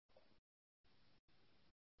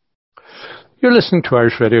You're listening to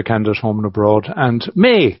Irish Radio Canada Home and Abroad, and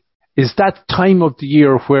May is that time of the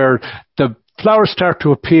year where the flowers start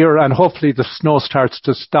to appear and hopefully the snow starts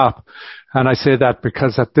to stop. And I say that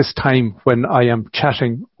because at this time when I am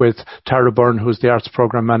chatting with Tara Byrne, who's the Arts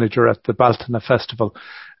Programme Manager at the Bealtaine Festival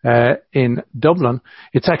in Dublin,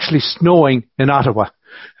 it's actually snowing in Ottawa.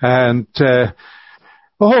 And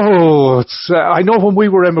I know when we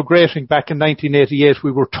were emigrating back in 1988,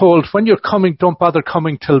 we were told, when you're coming, don't bother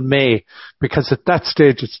coming till May, because at that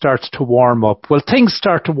stage it starts to warm up. Well, things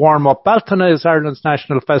start to warm up. Bealtaine is Ireland's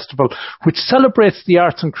national festival, which celebrates the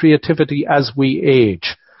arts and creativity as we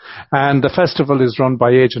age. And the festival is run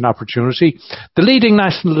by Age and Opportunity, the leading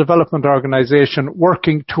national development organisation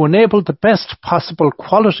working to enable the best possible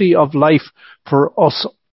quality of life for us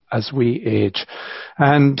as we age.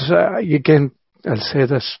 And again, I'll say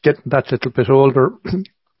this, getting that little bit older,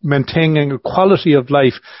 maintaining a quality of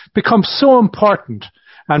life becomes so important,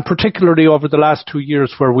 and particularly over the last 2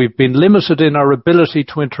 years where we've been limited in our ability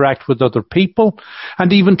to interact with other people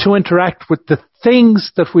and even to interact with the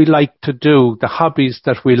things that we like to do, the hobbies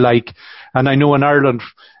that we like. And I know in Ireland,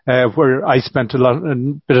 where I spent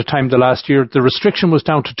a bit of time the last year, the restriction was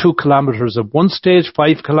down to 2 kilometres at one stage,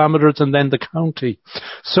 5 kilometres, and then the county.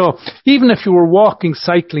 So even if you were walking,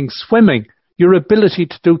 cycling, swimming, your ability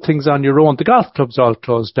to do things on your own, the golf clubs all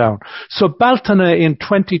closed down. So Bealtaine in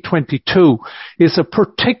 2022 is a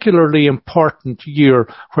particularly important year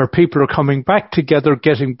where people are coming back together,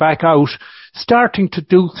 getting back out, starting to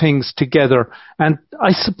do things together, and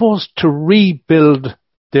I suppose to rebuild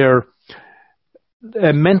their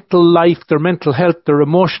mental life, their mental health, their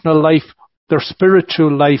emotional life, their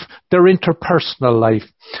spiritual life, their interpersonal life.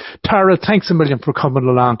 Tara, thanks a million for coming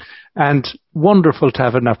along, and wonderful to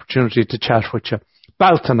have an opportunity to chat with you.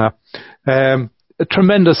 Bealtaine, a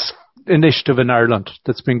tremendous initiative in Ireland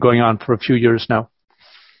that's been going on for a few years now.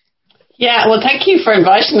 Yeah, well, thank you for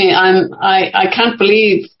inviting me. I can't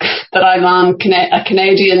believe that I'm on a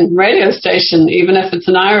Canadian radio station, even if it's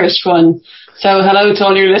an Irish one. So hello to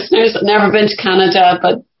all your listeners. I've never been to Canada,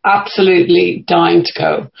 but absolutely dying to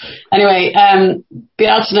go. Anyway,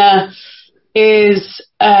 Bealtaine is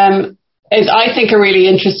I think a really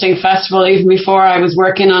interesting festival even before I was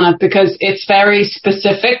working on it, because it's very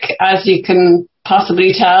specific, as you can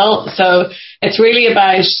possibly tell. So it's really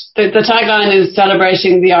about, the tagline is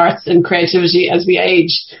celebrating the arts and creativity as we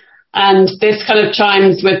age. And this kind of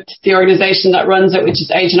chimes with the organisation that runs it, which is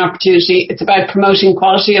Age and Opportunity. It's about promoting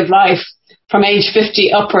quality of life from age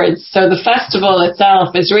 50 upwards. So the festival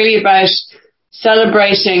itself is really about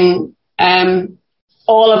celebrating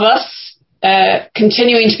all of us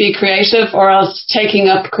continuing to be creative, or else taking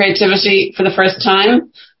up creativity for the first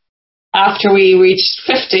time after we reach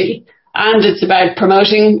 50. And it's about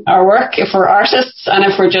promoting our work if we're artists and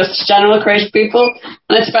if we're just general creative people.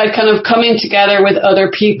 And it's about kind of coming together with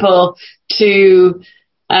other people to,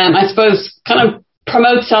 I suppose, kind of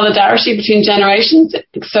promote solidarity between generations.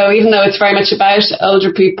 So even though it's very much about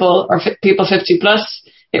older people or people 50 plus,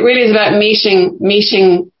 it really is about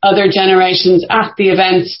meeting other generations at the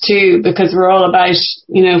events too, because we're all about,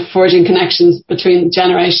 forging connections between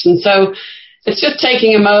generations. So it's just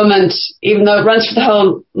taking a moment, even though it runs for the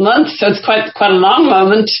whole month, so it's quite a long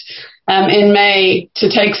moment in May, to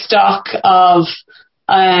take stock of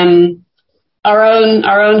our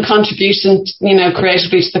own contribution,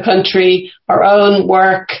 creatively to the country, our own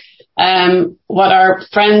work, what our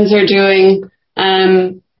friends are doing,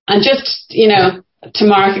 and just, to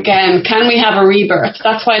mark again, can we have a rebirth?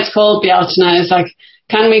 That's why it's called Bealtaine. It's like,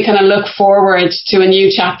 can we kind of look forward to a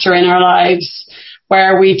new chapter in our lives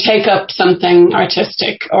where we take up something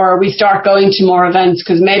artistic, or we start going to more events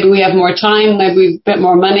because maybe we have more time, maybe we have a bit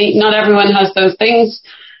more money. Not everyone has those things.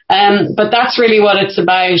 But that's really what it's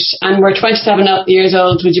about. And we're 27 years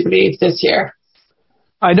old, would you believe, this year?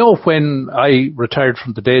 I know when I retired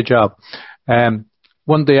from the day job,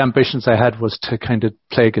 one of the ambitions I had was to kind of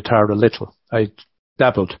play guitar a little. I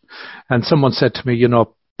dabbled. And someone said to me,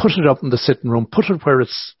 put it up in the sitting room, put it where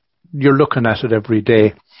you're looking at it every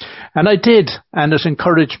day. And I did, and it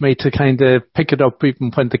encouraged me to kind of pick it up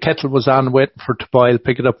even when the kettle was on waiting for it to boil,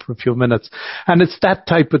 pick it up for a few minutes. And it's that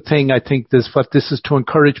type of thing, I think, what this is, to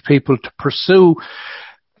encourage people to pursue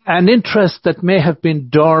an interest that may have been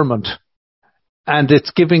dormant, and it's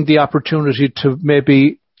giving the opportunity to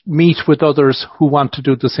maybe meet with others who want to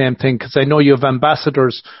do the same thing, because I know you have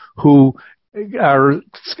ambassadors who are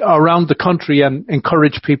around the country and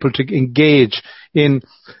encourage people to engage in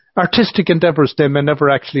artistic endeavours they may never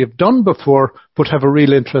actually have done before, but have a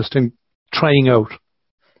real interest in trying out.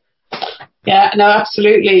 Yeah, no,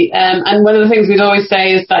 absolutely. And one of the things we'd always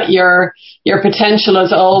say is that your potential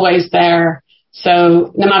is always there.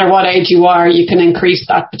 So no matter what age you are, you can increase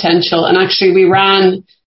that potential. And actually we ran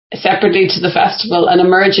separately to the festival an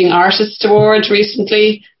Emerging Artists Award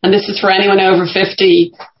recently. And this is for anyone over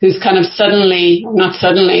 50 who's kind of not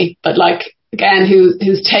suddenly, but like, again,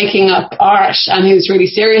 who's taking up art and who's really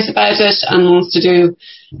serious about it and wants to do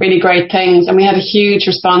really great things. And we had a huge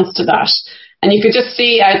response to that. And you could just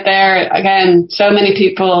see out there, again, so many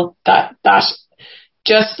people that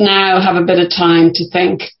just now have a bit of time to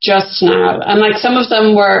think, just now. And like some of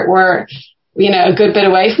them were, a good bit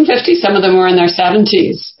away from 50. Some of them were in their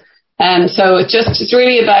 70s. And so it's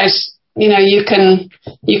really about, you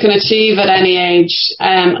can achieve at any age.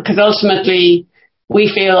 Because ultimately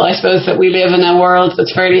we feel, I suppose, that we live in a world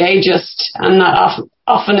that's fairly ageist, and that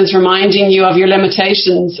often is reminding you of your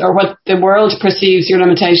limitations or what the world perceives your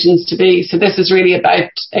limitations to be. So this is really about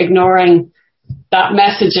ignoring that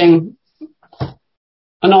messaging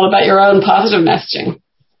and all about your own positive messaging.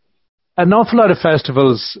 An awful lot of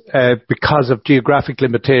festivals, because of geographic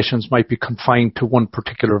limitations, might be confined to one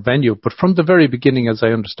particular venue. But from the very beginning, as I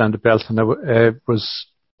understand it, Bealtaine was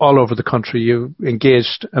all over the country. You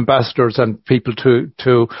engaged ambassadors and people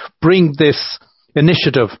to bring this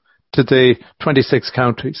initiative to the 26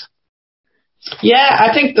 counties. Yeah,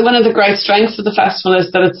 I think one of the great strengths of the festival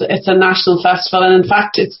is that it's a national festival, and in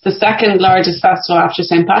fact it's the second largest festival after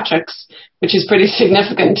St. Patrick's, which is pretty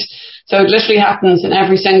significant. So it literally happens in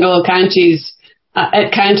every single county,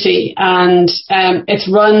 and it's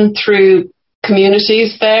run through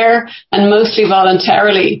communities there, and mostly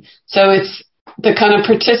voluntarily. So it's the kind of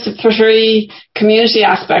participatory community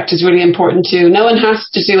aspect is really important too. No one has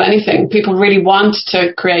to do anything. People really want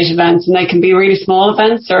to create events, and they can be really small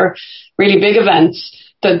events or really big events.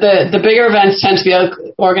 The bigger events tend to be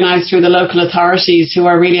organised through the local authorities who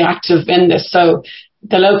are really active in this. So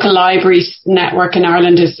the local library network in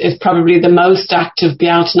Ireland is probably the most active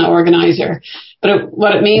Bealtaine organiser. But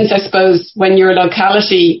what it means, I suppose, when your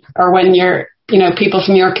locality or when you're people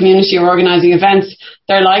from your community are organising events,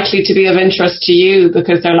 they're likely to be of interest to you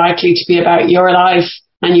because they're likely to be about your life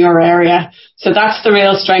and your area. So that's the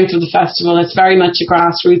real strength of the festival. It's very much a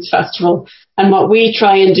grassroots festival. And what we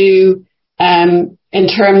try and do in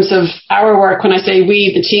terms of our work, when I say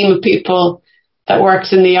we, the team of people that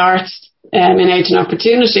works in the arts in Age and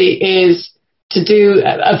Opportunity, is to do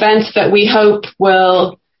events that we hope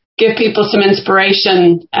will give people some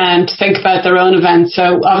inspiration to think about their own events.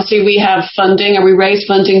 So obviously we have funding, or we raise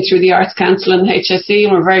funding through the Arts Council and the HSE,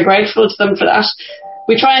 and we're very grateful to them for that.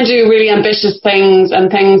 We try and do really ambitious things and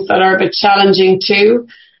things that are a bit challenging too.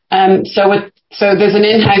 So there's an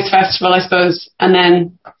in-house festival, I suppose, and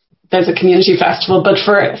then there's a community festival. But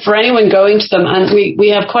for anyone going to them, and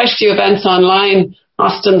we have quite a few events online,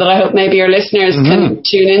 Austin, that I hope maybe your listeners can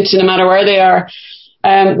tune into no matter where they are.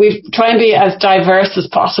 We try and be as diverse as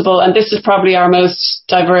possible, and this is probably our most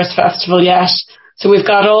diverse festival yet. So we've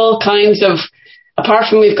got all kinds of, apart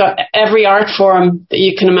from we've got every art form that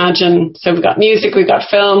you can imagine. So we've got music, we've got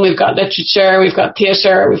film, we've got literature, we've got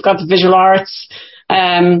theatre, we've got the visual arts,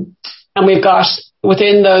 and we've got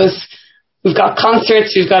within those, we've got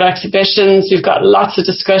concerts, we've got exhibitions, we've got lots of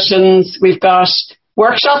discussions, we've got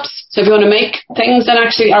workshops. So if you want to make things, then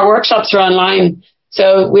actually our workshops are online.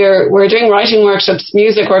 So we're doing writing workshops,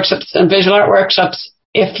 music workshops, and visual art workshops.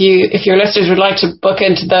 If your listeners would like to book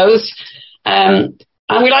into those, and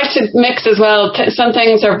we like to mix as well. Some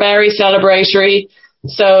things are very celebratory.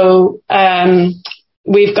 So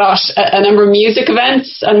we've got a number of music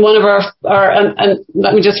events, and one of our and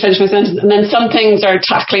let me just finish my sentence. And then some things are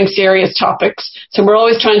tackling serious topics. So we're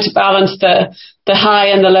always trying to balance the high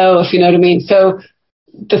and the low, if you know what I mean. So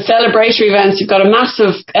the celebratory events, you've got a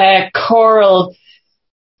massive choral.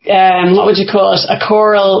 What would you call it? A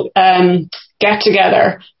choral get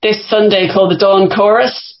together this Sunday called the Dawn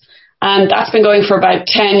Chorus, and that's been going for about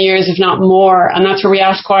 10 years, if not more. And that's where we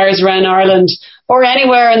ask choirs around Ireland or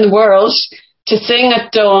anywhere in the world to sing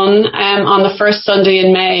at dawn on the first Sunday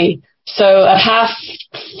in May. So at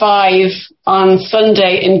 5:30 on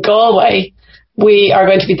Sunday in Galway, we are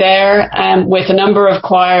going to be there with a number of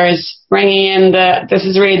choirs bringing in this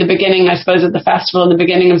is really the beginning, I suppose, of the festival and the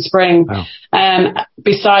beginning of spring. Wow.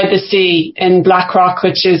 Beside the sea in Blackrock,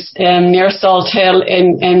 which is near Salt Hill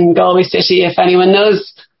in Galway City, if anyone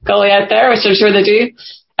knows Galway out there, which I'm sure they do.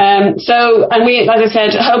 And we, as I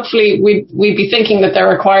said, hopefully we'd be thinking that there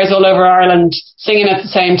are choirs all over Ireland singing at the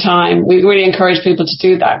same time. We really encourage people to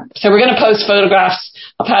do that. So we're going to post photographs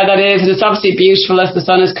of how that is, and it's obviously beautiful as the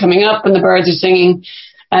sun is coming up and the birds are singing.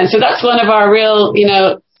 And so that's one of our real,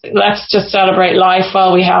 let's just celebrate life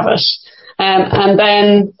while we have it. And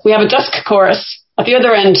then we have a dusk chorus at the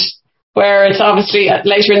other end where it's obviously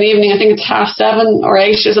later in the evening. I think it's 7:30 or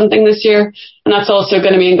 8 or something this year. And that's also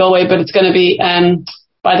going to be in Galway, but it's going to be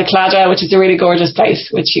by the Claddagh, which is a really gorgeous place,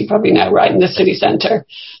 which you probably know, right in the city centre.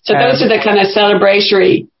 So those are the kind of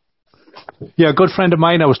celebratory. Yeah, a good friend of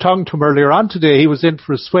mine, I was talking to him earlier on today. He was in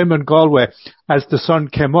for a swim in Galway as the sun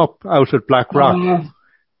came up out at Blackrock.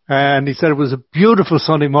 And he said it was a beautiful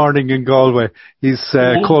sunny morning in Galway. He's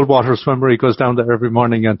a cold water swimmer. He goes down there every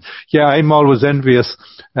morning. And yeah, I'm always envious.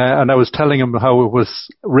 And I was telling him how it was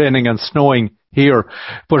raining and snowing here.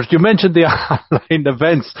 But you mentioned the online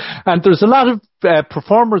events. And there's a lot of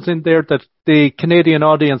performers in there that the Canadian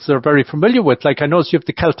audience are very familiar with. Like I know you have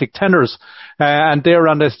the Celtic Tenors, and they're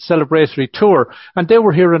on a celebratory tour. And they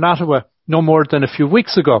were here in Ottawa no more than a few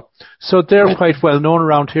weeks ago. So they're quite well known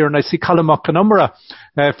around here. And I see Colm Mac Conamara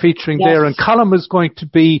featuring there. And Colm is going to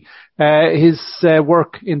be his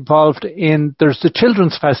work involved in, there's the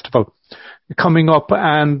Children's Festival coming up,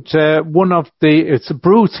 and it's a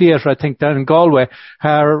Brew Theatre, I think, down in Galway.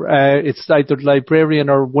 It's either Librarian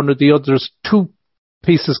or one of the others, 2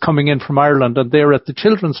 pieces coming in from Ireland, and they're at the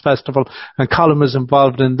Children's Festival, and Colm is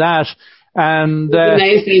involved in that. And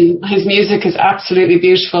amazing. His music is absolutely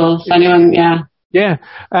beautiful. Anyone, yeah.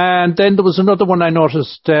 And then there was another one I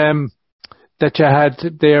noticed that you had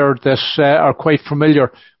there that are quite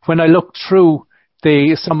familiar. When I looked through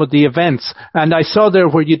some of the events, and I saw there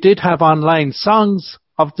where you did have online Songs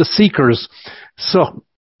of the Seekers. So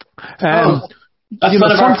that's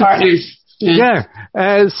one of our partners. Yeah.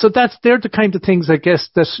 So they're the kind of things, I guess,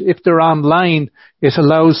 that if they're online, it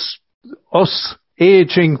allows us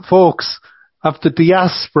aging folks of the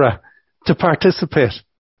diaspora to participate.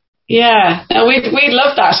 Yeah, we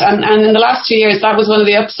love that. And in the last 2 years, that was one of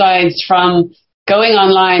the upsides from going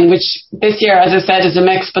online, which this year, as I said, is a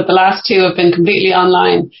mix, but the last 2 have been completely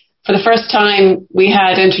online. For the first time, we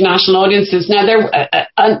had international audiences. Now,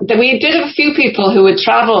 we did have a few people who would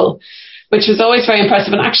travel, which was always very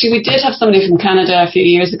impressive. And actually, we did have somebody from Canada a few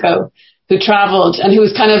years ago who travelled, and who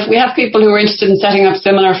was we have people who are interested in setting up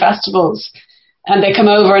similar festivals, and they come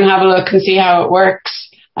over and have a look and see how it works.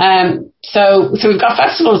 So we've got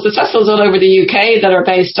festivals. There's festivals all over the UK that are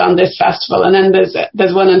based on this festival, and then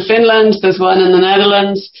there's one in Finland, there's one in the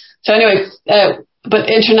Netherlands. So anyway, but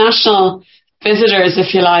international visitors,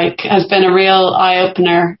 if you like, has been a real eye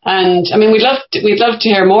opener. And I mean, we'd love to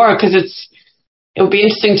hear more, because it would be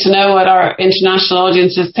interesting to know what our international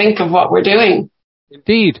audiences think of what we're doing.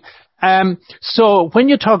 Indeed. So when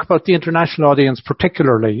you talk about the international audience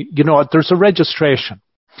particularly, there's a registration.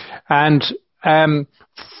 And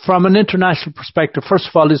from an international perspective, first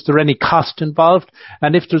of all, is there any cost involved?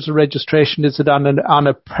 And if there's a registration, is it on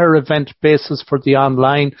a per event basis for the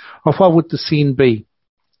online, or what would the scene be?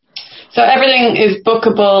 So everything is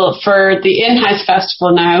bookable for the in-house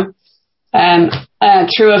festival now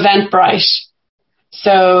through Eventbrite.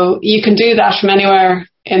 So you can do that from anywhere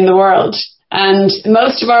in the world. And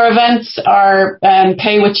most of our events are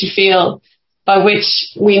pay what you feel, by which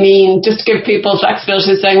we mean just to give people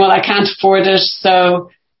flexibility, saying, well, I can't afford it,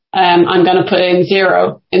 so I'm going to put in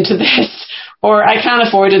 €0 into this. Or I can't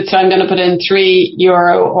afford it, so I'm going to put in €3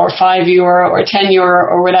 or €5 or €10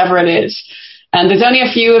 or whatever it is. And there's only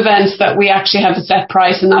a few events that we actually have a set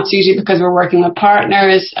price, and that's usually because we're working with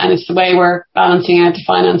partners, and it's the way we're balancing out the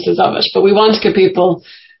finances of it. But we want to give people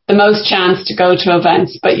the most chance to go to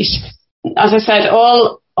events. But as I said,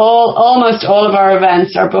 almost all of our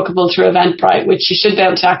events are bookable through Eventbrite, which you should be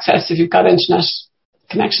able to access if you've got internet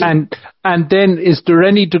connection. And then is there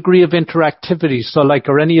any degree of interactivity? So like,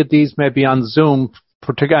 are any of these maybe on Zoom?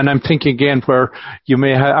 And I'm thinking again where you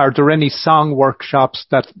may are there any song workshops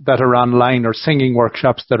that are online, or singing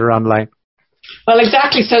workshops that are online? Well,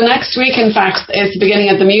 exactly. So next week, in fact, is the beginning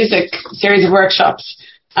of the music series of workshops.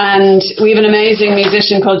 And we have an amazing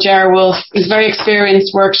musician called Ger Wolf. He's a very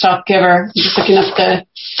experienced workshop giver. I'm just looking up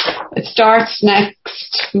it starts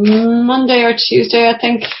next Monday or Tuesday, I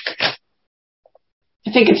think.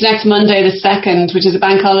 I think it's next Monday the 2nd, which is a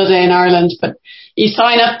bank holiday in Ireland. But you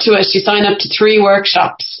sign up to it. You sign up to 3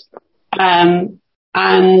 workshops. And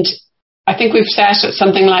I think we've set at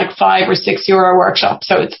something like €5 or €6 workshop.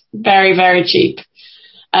 So it's very, very cheap.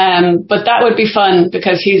 But that would be fun,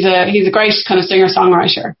 because he's a great kind of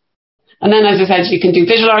singer-songwriter. And then, as I said, you can do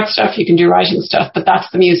visual art stuff, you can do writing stuff, but that's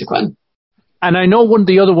the music one. And I know one of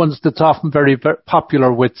the other ones that's often very, very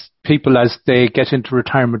popular with people as they get into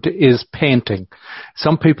retirement is painting.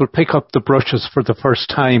 Some people pick up the brushes for the first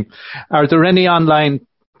time. Are there any online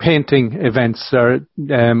painting events or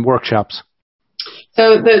workshops?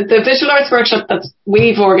 So the visual arts workshop that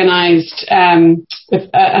we've organised with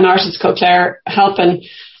an artist called Claire Halpin,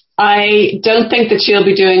 I don't think that she'll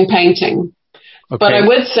be doing painting. Okay. But I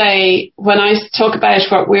would say, when I talk about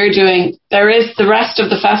what we're doing, there is the rest of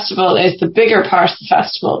the festival is the bigger part of the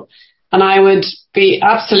festival. And I would be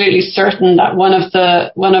absolutely certain that one of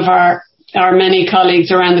our many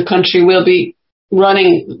colleagues around the country will be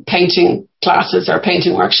running painting classes or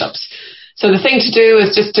painting workshops. So the thing to do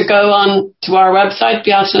is just to go on to our website,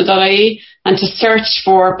 bealtaine.ie, and to search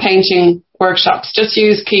for painting workshops. Just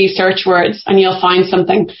use key search words and you'll find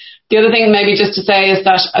something. The other thing maybe just to say is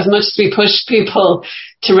that as much as we push people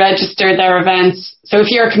to register their events, so if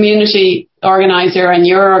you're a community organizer and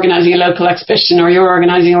you're organizing a local exhibition or you're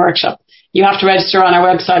organizing a workshop, you have to register on our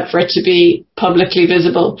website for it to be publicly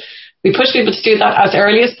visible. We push people to do that as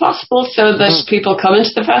early as possible so that people come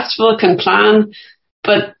into the festival, can plan.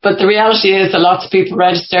 But the reality is that lots of people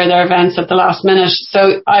register their events at the last minute.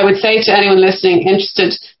 So I would say to anyone listening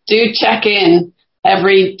interested, do check in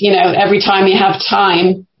every time you have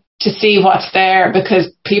time to see what's there, because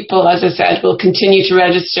people, as I said, will continue to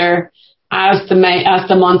register as the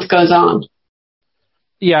month goes on.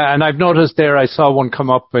 Yeah, and I've noticed there, I saw one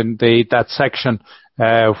come up in that section,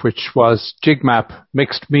 which was JigMap,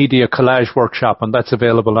 Mixed Media Collage Workshop, and that's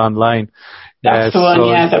available online. That's the one,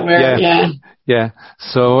 Yeah,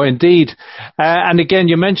 so indeed. And again,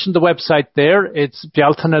 you mentioned the website there. It's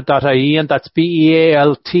bealtaine.ie, and that's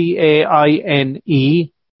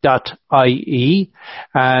bealtaine.ie.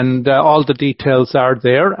 And all the details are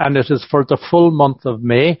there, and it is for the full month of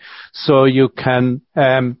May. So you can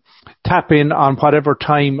tap in on whatever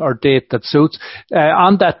time or date that suits.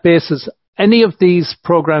 On that basis, any of these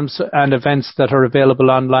programs and events that are available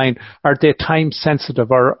online, are they time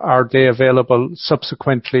sensitive, or are they available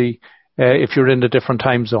subsequently if you're in a different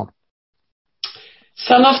time zone?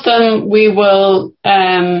 Some of them we will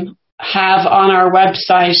have on our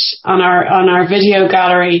website, on our video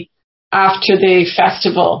gallery after the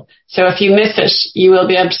festival. So if you miss it, you will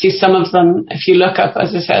be able to see some of them if you look up,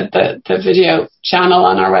 as I said, the video channel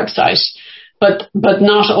on our website. But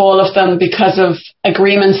not all of them, because of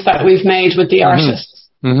agreements that we've made with the artists.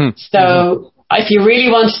 So if you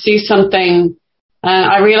really want to see something,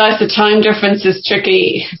 I realize the time difference is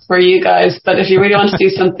tricky for you guys, but if you really want to see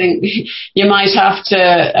something, you might have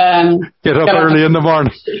to get up early in the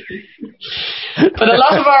morning. But a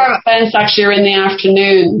lot of our events actually are in the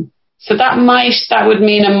afternoon. So that would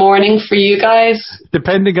mean a morning for you guys.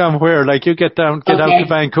 Depending on where, like you get out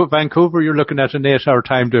to Vancouver, you're looking at an 8-hour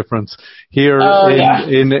time difference. Here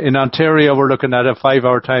in Ontario, we're looking at a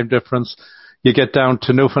 5-hour time difference. You get down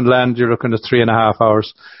to Newfoundland, you're looking at 3.5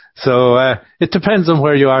 hours. So, it depends on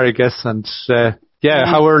where you are, I guess. And,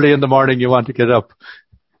 how early in the morning you want to get up.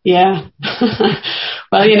 Yeah.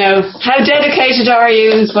 Well, how dedicated are you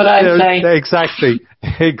is what I'd say.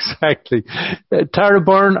 Exactly. Tara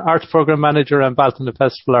Byrne, Arts Programme Manager and Bealtaine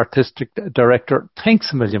Festival Artistic Director,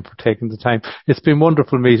 thanks a million for taking the time. It's been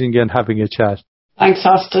wonderful meeting you and having a chat. Thanks,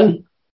 Austin.